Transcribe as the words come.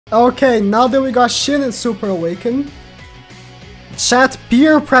Okay, now that we got Shin and Super Awakened, chat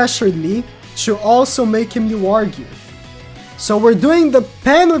peer pressured me to also make him you argue. So we're doing the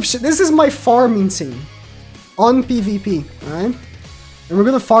pen with Shin. This is my farming team on PvP, alright? And we're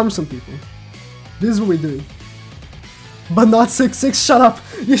gonna farm some people. This is what we're doing. But not 6-6, shut up!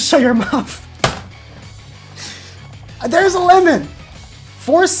 You shut your mouth! There's a lemon!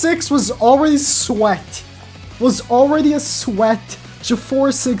 4-6 was already sweat. Was already a sweat to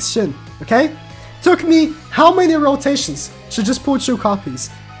 4-6 Shin, okay? Took me how many rotations to just pull 2 copies?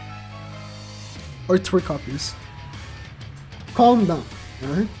 Or 3 copies. Calm down,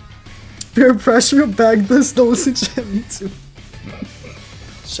 alright? Peer pressure, bag this, don't listen to me too.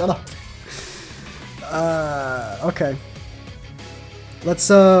 Shut up. Okay. Let's,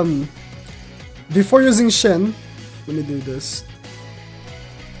 before using Shin, let me do this.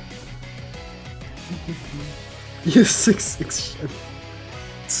 Use 6-6 Shin.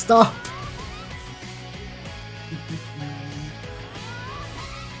 Stop.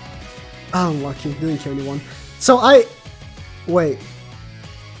 Unlucky, didn't kill anyone. So wait.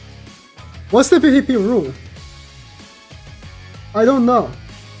 What's the PvP rule? I don't know.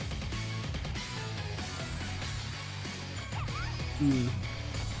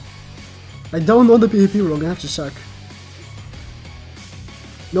 I don't know the PvP rule, I'm gonna have to check.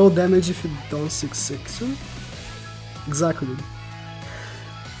 No damage if you don't 6-6. Exactly.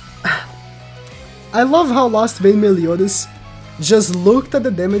 I love how Lost Vein Meliodas just looked at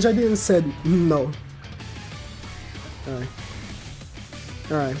the damage I did and said no. Alright.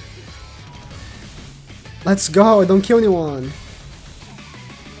 Alright. Let's go, don't kill anyone.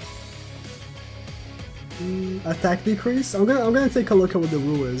 Attack decrease? I'm gonna take a look at what the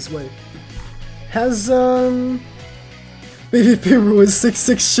rule is. Wait. Has PvP rule is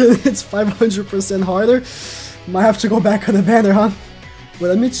 6-6 Shin, it's 500% harder. Might have to go back on the banner, huh? Wait,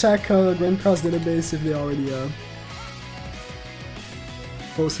 let me check Grand Cross database if they already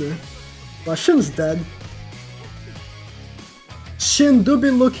posted. Well, Shin's dead. Shin do be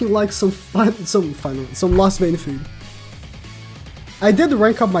looking like some Lost Vein food. I did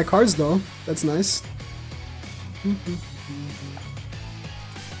rank up my cards though, that's nice.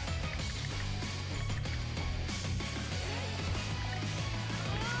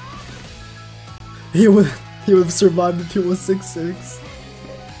 He would have survived if he was 6-6.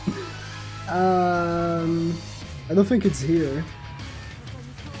 I don't think it's here.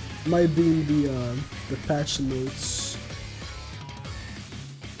 Might be in the patch notes.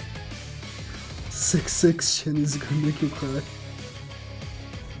 6-6 Shin is gonna make you cry.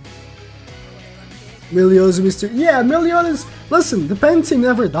 Meliodas Mr. Yeah, Meliodas. Listen, the pen team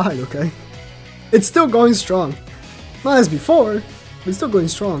never died, okay? It's still going strong. Not as before, but it's still going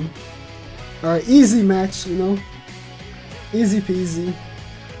strong. Alright, easy match, you know? Easy peasy.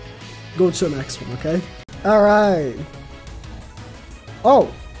 Go to the next one, okay? Alright.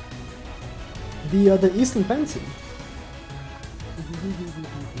 Oh! The Eastern pen team.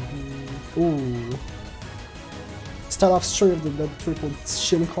 Ooh. Start off straight with the triple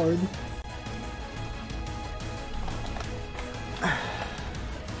Shin card.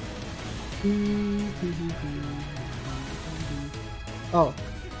 Oh.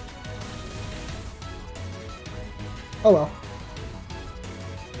 Oh well.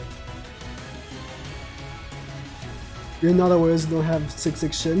 In other words, don't have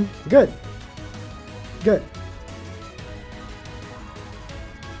 6-6 Shin. Good. Good.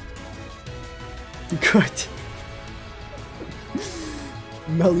 Good.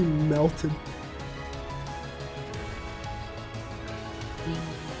 Melly melted.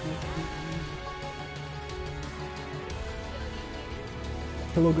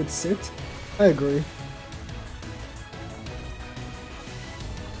 Hello, good sit. I agree.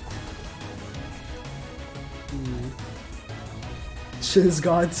 Shit is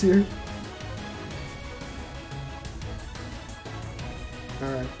God's here.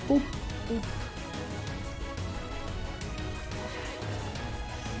 Alright. Boop, boop.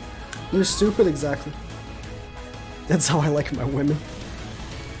 You're stupid, exactly. That's how I like my women.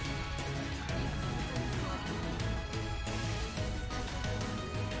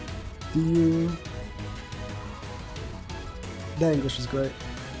 Do you... That English was great.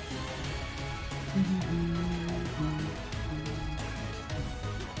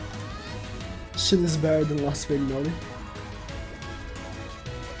 Shit is better than Lost Vein Melly.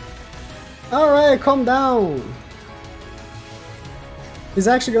 Alright, calm down! He's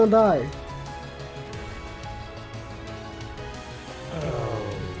actually gonna die.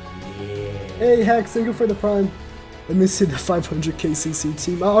 Oh, yeah. Hey Hex, thank you for the prime. Let me see the 500 KCC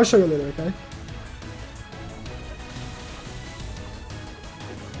team. I'll show you later, okay?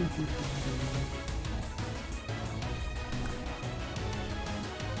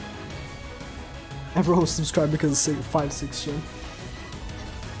 Everyone subscribe because it's 5-6 SHIN.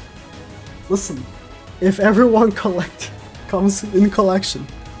 Listen, if everyone comes in collection,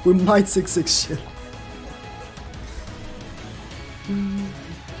 we might 6-6 SHIN.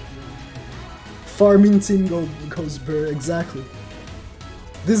 Farming team goes burr, exactly.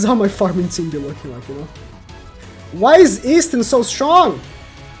 This is how my farming team be looking like, you know? Why is Easton so strong?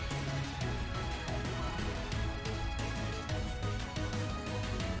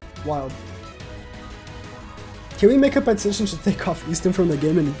 Wild. Can we make a petition to take off Easton from the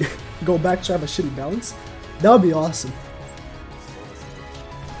game and go back to have a shitty balance? That would be awesome.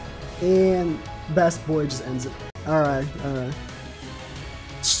 And Best Boy just ends it. Alright, alright.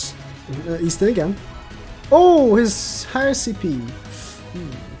 Easton again. Oh, his higher CP.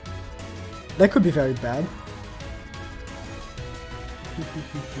 That could be very bad.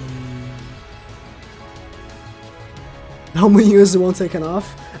 How many years they won't taken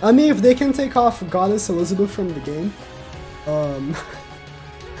off? I mean, if they can take off Goddess Elizabeth from the game,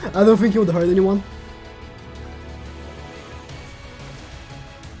 I don't think it would hurt anyone.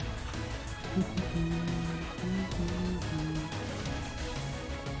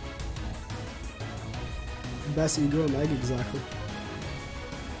 Best ego and egg, exactly.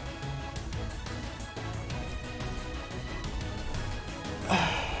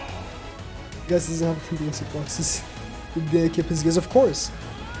 Guess doesn't have tendency boxes. They keep his guess, of course.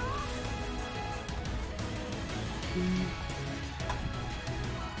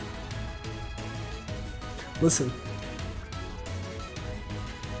 Listen.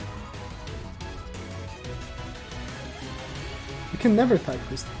 You can never attack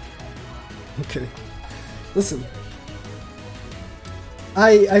Krista. Okay. Listen.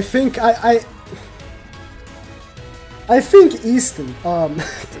 I think Easton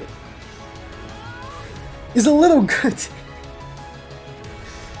is a little good.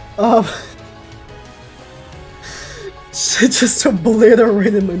 Just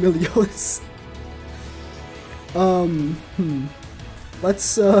obliterated my millions.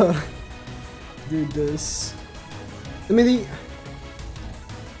 Let's do this. I mean,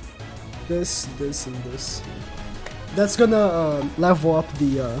 this, and this. That's gonna level up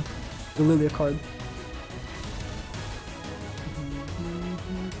the Lilia card.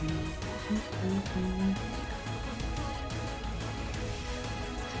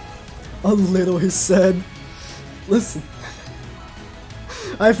 A little, he said. Listen.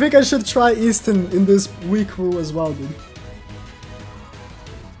 I think I should try Easton in this weak rule as well, dude.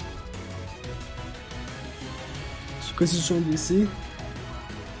 Christian DC.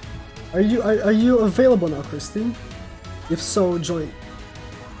 Are you available now, Christine? If so, join.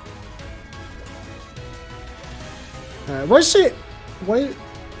 Alright, was she? Why?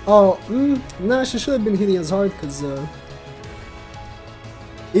 Oh, nah, she should have been hitting as hard because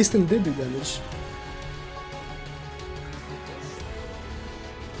Easton did do damage.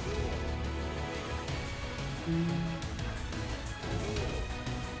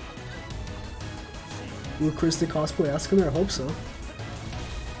 Will Christy cosplay asking her? I hope so.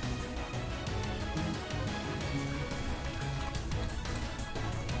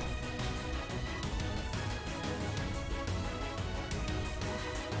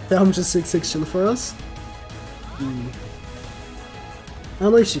 I'm just 6-6 SHIN for us. I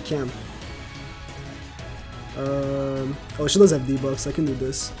don't know if she can. Oh, she does have debuffs. I can do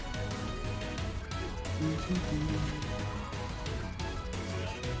this.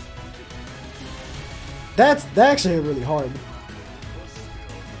 That actually hit really hard.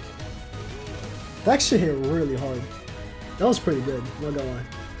 That actually hit really hard. That was pretty good, not gonna lie.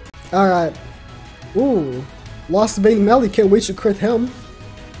 Alright. Ooh. Lost Vein Melly, can't wait to crit him.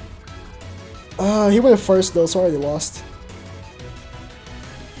 He went first though, so I already lost.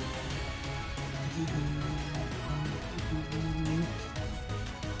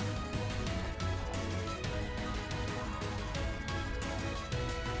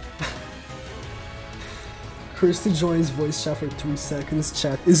 Christy joins voice chat for 3 seconds.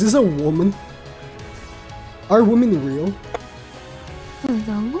 Chat. Is this a woman? Are women real?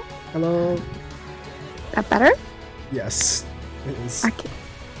 Hello? Hello? That better? Yes, it is. Okay.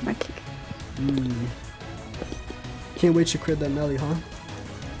 Okay. Can't wait to crit that Melly, huh?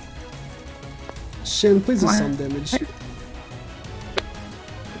 SHIN, please do some damage.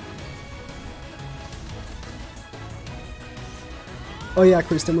 Oh yeah,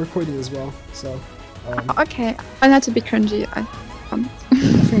 Christy, I'm recording as well, so... okay, I not to be cringy, I promise. I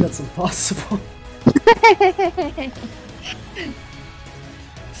think that's impossible.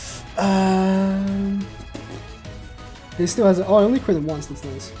 He still has. Oh, I only crit him once. That's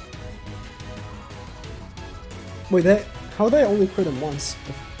nice. Wait, how did I only crit him once?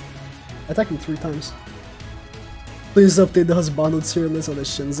 I attacked him 3 times. Please update the Husbando tier list on the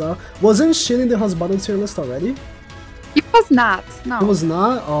Shinza. Wasn't Shin in the Husbando tier list already? It was not. No. It was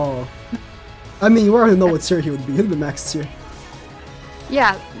not? Oh. I mean, you already know what tier he would be. He'd be max tier.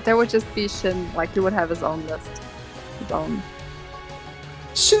 Yeah, there would just be Shin. Like, he would have his own list. His own.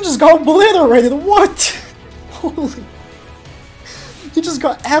 Shin just got obliterated. What? Holy. He just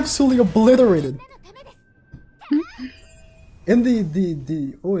got absolutely obliterated. And the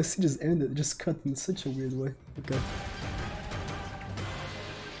OSC just ended. It just cut in such a weird way. Okay.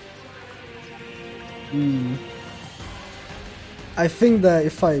 I think that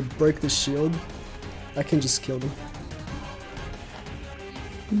if I break the shield, I can just kill them.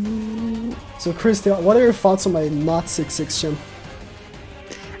 So, Christy, what are your thoughts on my not 6-6 Shin?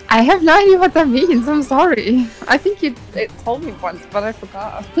 I have no idea what that means. I'm sorry. I think you told me once, but I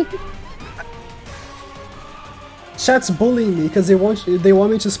forgot. Chat's bullying me because they want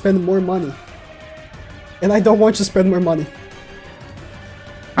me to spend more money, and I don't want to spend more money.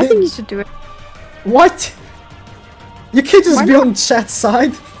 I think you should do it. What? You can't just be on chat's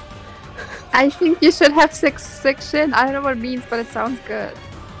side. I think you should have 6-6 Shin. I don't know what it means, but it sounds good.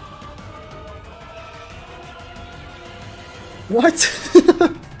 What?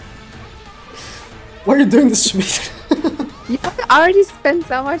 Why are you doing this to me? You already spent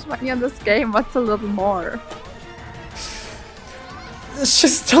so much money on this game. What's a little more? It's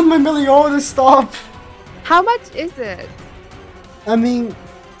just done my million. Stop. How much is it? I mean,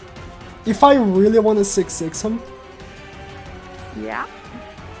 if I really want to 6-6 him, yeah,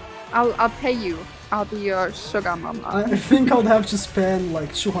 I'll pay you. I'll be your sugar mama. I think I would have to spend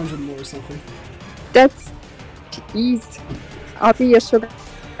like 200 more or something. That's easy. I'll be your sugar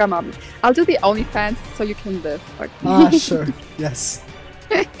mama. I'll do the OnlyFans so you can live. Okay. Ah, sure. Yes.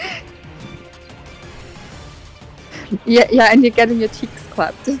 Yeah, and you're getting your cheeks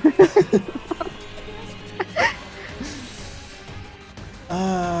clapped.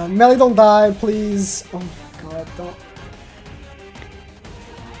 Melly, don't die, please. Oh my god, don't.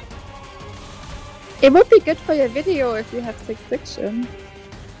 It would be good for your video if you have 6-6 Shin.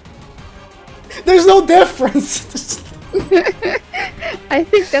 There's no difference! I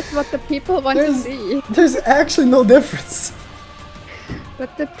think that's what the people want to see. There's actually no difference.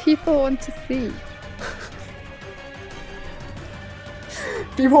 What the people want to see.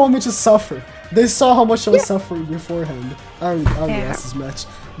 People want me to suffer. They saw how much I was suffering beforehand. I already lost this match.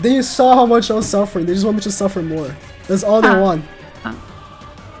 They saw how much I was suffering. They just want me to suffer more. That's all they want.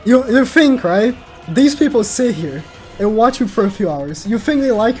 You think, right? These people sit here and watch me for a few hours. You think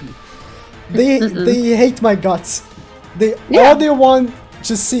they like me? They hate my guts. All they want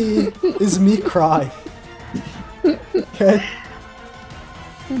to see is me cry. Okay.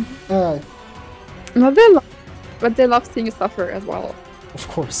 All right. But they love seeing you suffer as well. Of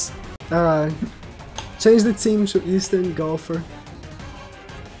course. Alright. Change the team to Eastern Golfer.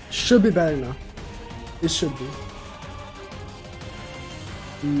 Should be better now. It should be.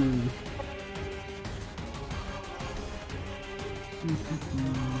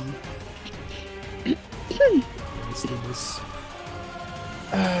 Let's do this.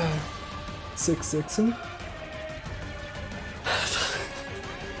 6-6.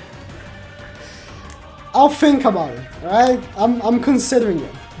 I'll think about it, alright? I'm considering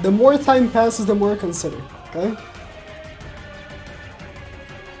it. The more time passes, the more I consider, okay?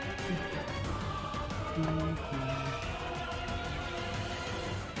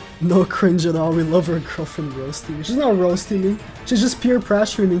 No cringe at all, we love our girlfriend roasting me. She's not roasting me, she's just peer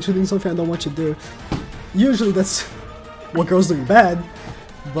pressuring me into doing something I don't want to do. Usually that's what girls do bad,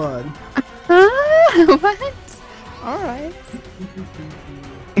 but... What? Alright.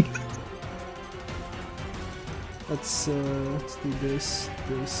 Let's do this.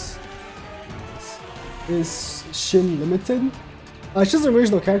 Is Shin limited? She's an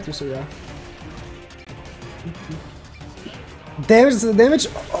original character, so yeah. Damage.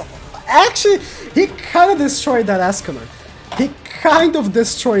 Oh, actually, he kind of destroyed that Escanor.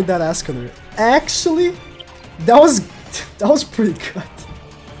 Actually, that was pretty good.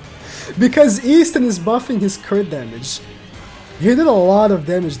 Because Easton is buffing his crit damage. He did a lot of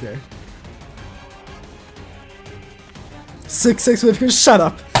damage there. 6-6 with shut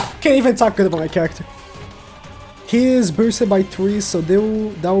up! Can't even talk good about my character. He is boosted by 3, so that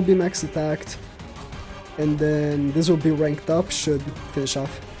will be max attacked. And then this will be ranked up, should finish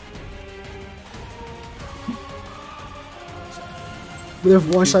off. We have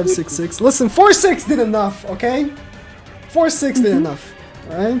one shot 6-6. Listen, 4-6 did enough, okay? 4-6 did enough,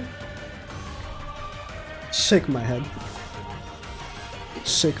 alright? Shake my head.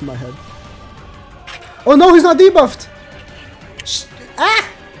 Shake my head. Oh no, he's not debuffed! Ah!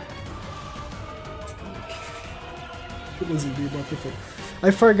 He wasn't debuffed.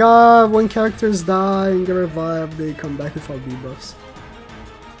 I forgot when characters die and get revived, they come back without debuffs.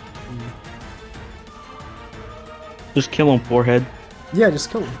 Just kill him, forehead. Yeah, just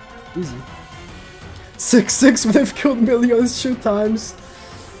kill him. Easy. 6-6 would have killed millions 2 times.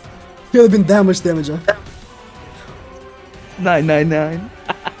 He would have been that much damage, huh? 999.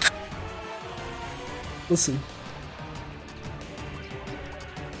 Listen.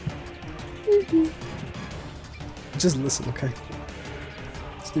 Just listen, okay?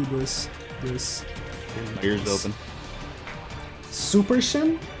 Let's do this, this. My ears open. Super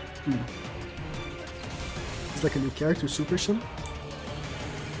Shin? It's like a new character, Super Shin.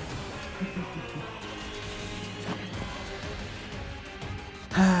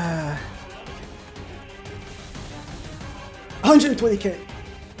 $120k.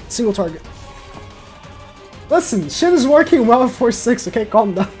 Single target. Listen, Shin is working well at 4-6, okay?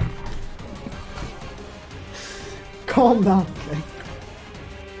 Calm down. Calm down, okay?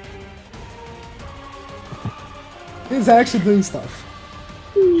 He's actually doing stuff.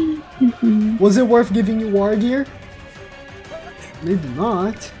 Was it worth giving you war gear? Maybe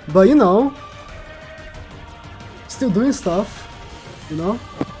not, but you know, still doing stuff, you know?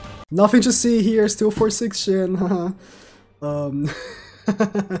 Nothing to see here, still 4-6 Shin,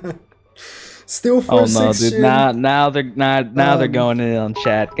 still 4-6 Oh no, dude! Shin. Now they're going in on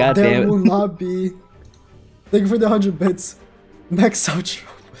chat. God damn There it! will not be. Thank you for the 100 bits. Max outro.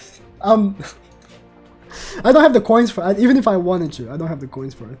 I don't have the coins for it. Even if I wanted to, I don't have the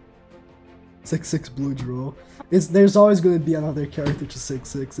coins for it. 6-6 blue draw. There's always gonna be another character to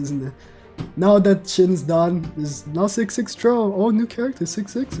 6-6, isn't there? Now that Shin's done, there's now 6-6 draw. Oh, new character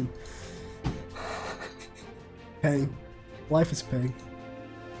 6-6. Pain. Life is pain.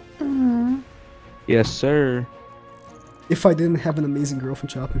 Yes, sir. If I didn't have an amazing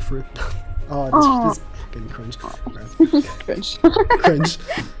girlfriend to help me for it. Oh, this is getting cringe. Right. Cringe. Cringe.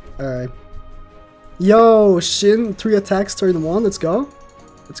 Alright. Yo, Shin, 3 attacks, turn 1, let's go.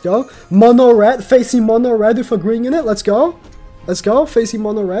 Let's go. Mono red, facing mono red with a green in it, let's go. Let's go, facing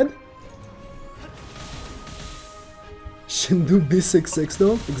mono red. Shin do B6-6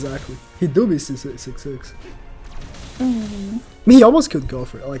 though? Exactly. He do B6-6. Me, he almost could go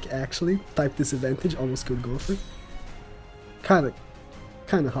for it, like actually, type disadvantage, almost could go for it. Kinda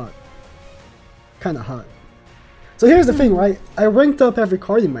hot. Kinda hot. So here's the thing, right? I ranked up every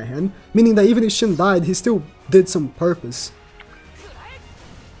card in my hand, meaning that even if Shin died, he still did some purpose.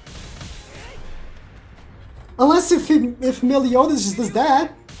 Unless if Meliodas just does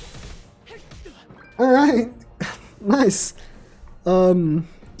that. Alright. Nice.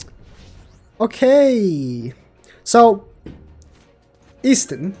 Okay. So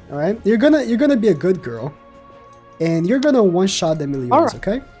Easton, alright? You're gonna be a good girl. And you're gonna one-shot the Meliodas,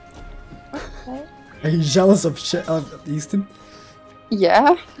 okay? Okay. Are you jealous of Easton?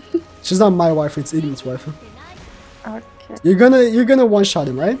 Yeah. She's not my wife, it's Ignorant's wife. Okay. You're gonna one-shot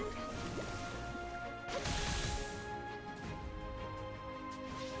him, right?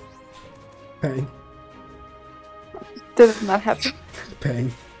 Pain. Did not happen.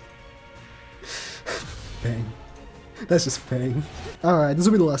 Pain. Pain. That's just pain. Alright, this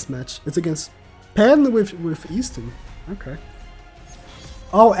will be the last match. It's against Pan with Easton. Okay.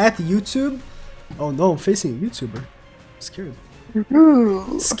 Oh, at YouTube? Oh no, I'm facing a YouTuber. I'm scared.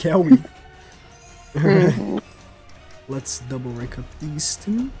 Scary. Alright. Let's double rank up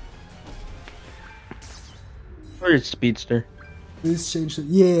Easton. Or it's Speedster. Please change it.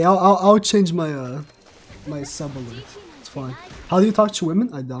 Yeah, I'll change my my sub alert. It's fine. How do you talk to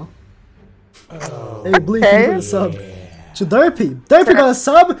women? I don't. Hey, Blink, you got a sub. To Derpy. Derpy got a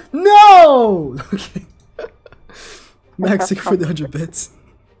sub? No! Okay. Maxing for the 100 bits.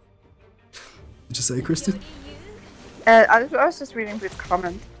 Did you say, Kristen? I was just reading his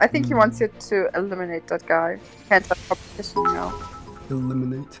comment. I think he wants you to eliminate that guy. Can't have competition now.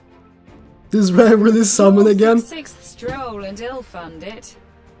 Eliminate. This man really summon again? 6th stroll and ill fund it.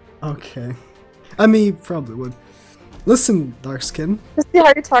 Okay. I mean, probably would. Listen, Darkskin. Just see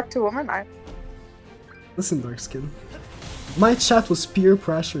how you talk to women. Listen, Darkskin. My chat was peer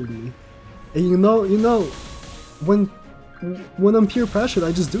pressuring me. And you know, when I'm peer pressured,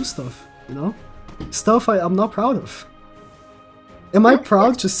 I just do stuff, you know? Stuff I'm not proud of. Am I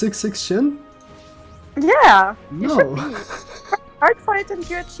proud to 6-6 Shin? Yeah. You No. should be. Hard fight and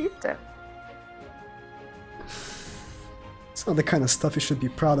you achieved it. It's not the kind of stuff you should be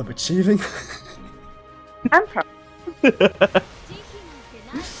proud of achieving. I'm proud.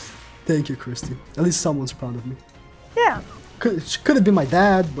 Thank you, Christy. At least someone's proud of me. Yeah. Could have been my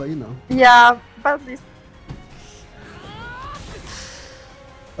dad, but you know. Yeah, but at least.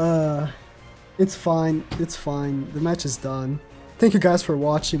 It's fine. It's fine. The match is done. Thank you guys for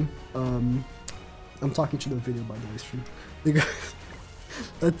watching. I'm talking to the video by the way, stream. You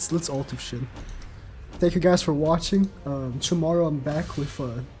guys, let's all to Shin. Thank you guys for watching. Tomorrow I'm back with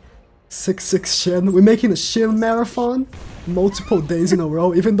 6-6 Shin. We're making a Shin marathon multiple days in a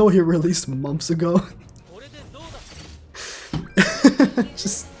row, even though he released months ago.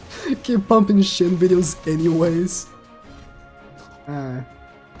 Just keep pumping Shin videos anyways.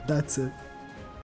 That's it.